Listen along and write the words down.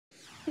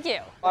Thank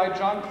you. I,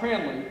 John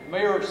Cranley,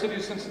 Mayor of City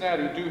of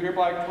Cincinnati, do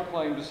hereby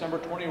proclaim December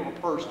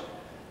 21st,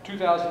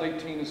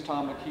 2018 as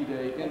Tom McKee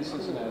Day in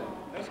Cincinnati.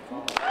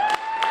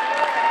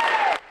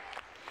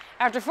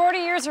 After 40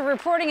 years of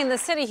reporting in the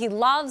city he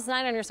loves,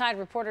 9 on Your Side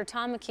reporter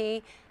Tom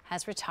McKee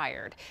has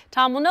retired.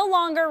 Tom will no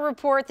longer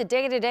report the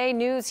day-to-day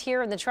news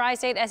here in the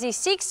Tri-State as he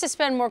seeks to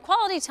spend more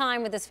quality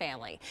time with his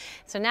family.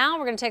 So now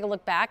we're going to take a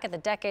look back at the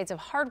decades of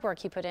hard work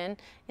he put in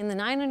the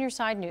 9 on Your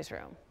Side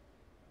newsroom.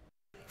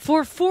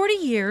 For 40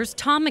 years,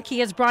 Tom McKee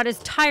has brought his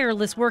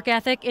tireless work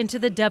ethic into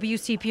the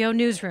WCPO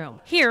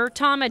newsroom. Here,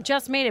 Tom had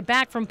just made it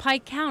back from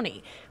Pike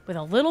County. With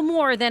a little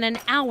more than an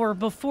hour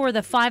before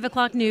the 5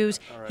 o'clock news,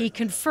 he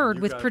conferred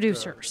with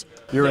producers.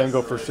 Your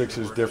angle for 6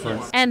 is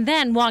different. And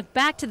then walked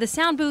back to the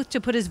sound booth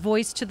to put his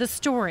voice to the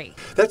story.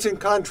 That's in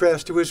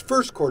contrast to his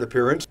first court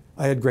appearance.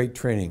 I had great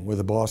training with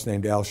a boss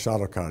named Al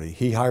Shuttlecotty.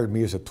 He hired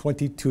me as a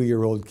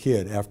 22-year-old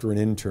kid after an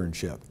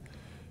internship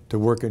to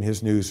work in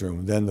his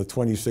newsroom, then the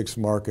 26th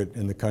market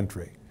in the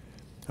country.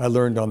 I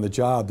learned on the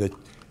job that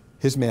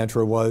his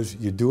mantra was,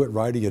 you do it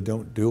right or you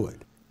don't do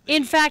it.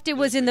 In fact, it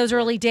was in those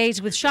early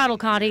days with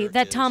Shuttlecotty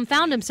that Tom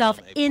found himself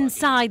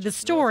inside the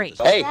story.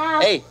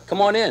 Hey, come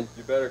on in.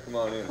 You better come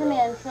on in. Come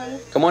in,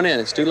 please. Come on in,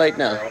 it's too late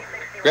now.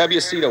 Grab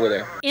your seat over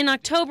there. In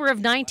October of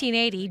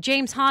 1980,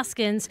 James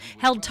Hoskins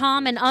held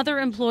Tom and other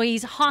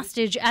employees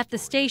hostage at the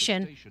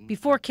station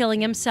before killing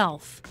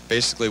himself.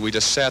 Basically, we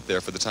just sat there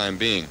for the time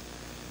being,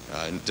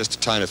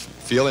 just trying to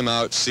feel him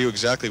out, see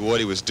exactly what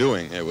he was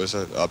doing. It was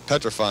a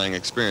petrifying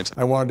experience.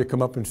 I wanted to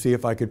come up and see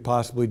if I could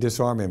possibly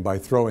disarm him by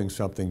throwing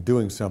something,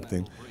 doing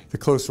something. The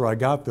closer I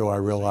got, though, I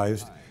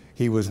realized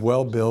he was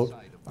well built.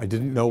 I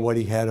didn't know what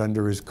he had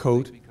under his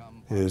coat,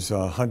 his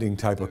hunting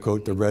type of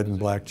coat, the red and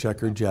black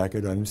checkered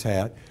jacket on his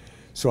hat.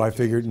 So I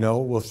figured, no,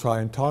 we'll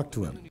try and talk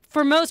to him.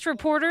 For most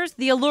reporters,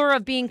 the allure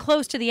of being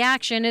close to the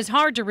action is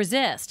hard to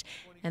resist.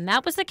 And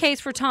that was the case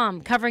for Tom,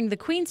 covering the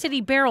Queen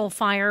City barrel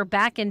fire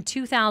back in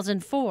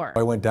 2004.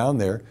 I went down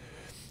there,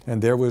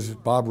 and there was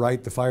Bob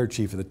Wright, the fire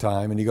chief at the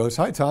time, and he goes,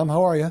 "Hi, Tom,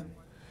 how are you?"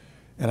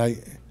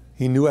 And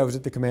he knew I was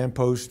at the command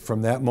post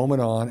from that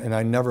moment on, and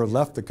I never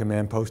left the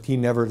command post. He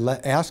never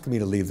asked me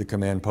to leave the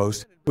command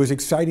post. It was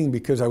exciting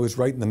because I was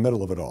right in the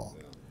middle of it all.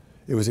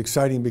 It was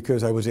exciting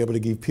because I was able to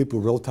give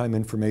people real-time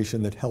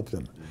information that helped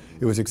them.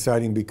 It was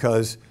exciting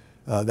because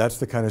that's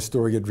the kind of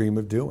story you dream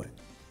of doing.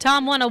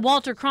 Tom won a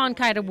Walter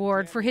Cronkite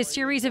Award for his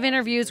series of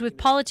interviews with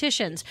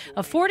politicians,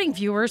 affording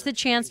viewers the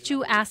chance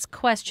to ask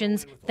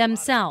questions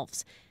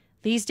themselves.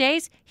 These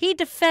days, he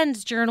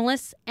defends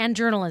journalists and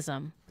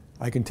journalism.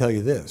 I can tell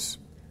you this,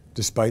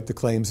 despite the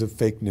claims of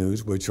fake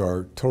news, which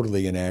are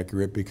totally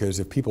inaccurate, because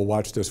if people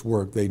watched us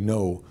work, they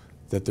know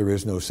that there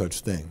is no such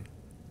thing.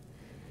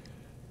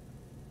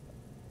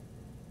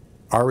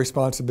 Our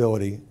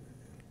responsibility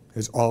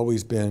has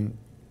always been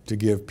to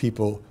give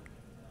people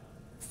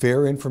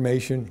fair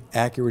information,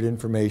 accurate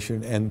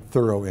information, and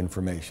thorough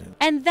information.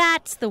 And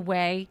that's the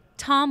way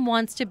Tom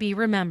wants to be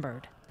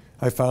remembered.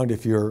 I found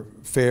if you're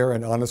fair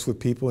and honest with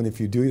people, and if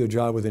you do your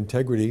job with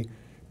integrity,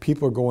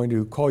 people are going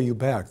to call you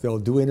back. They'll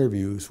do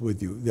interviews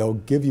with you. They'll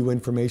give you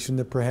information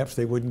that perhaps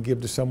they wouldn't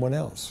give to someone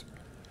else.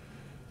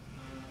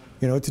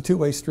 You know, it's a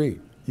two-way street.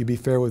 You be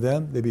fair with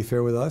them, they be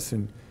fair with us,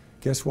 and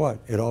guess what?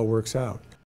 It all works out.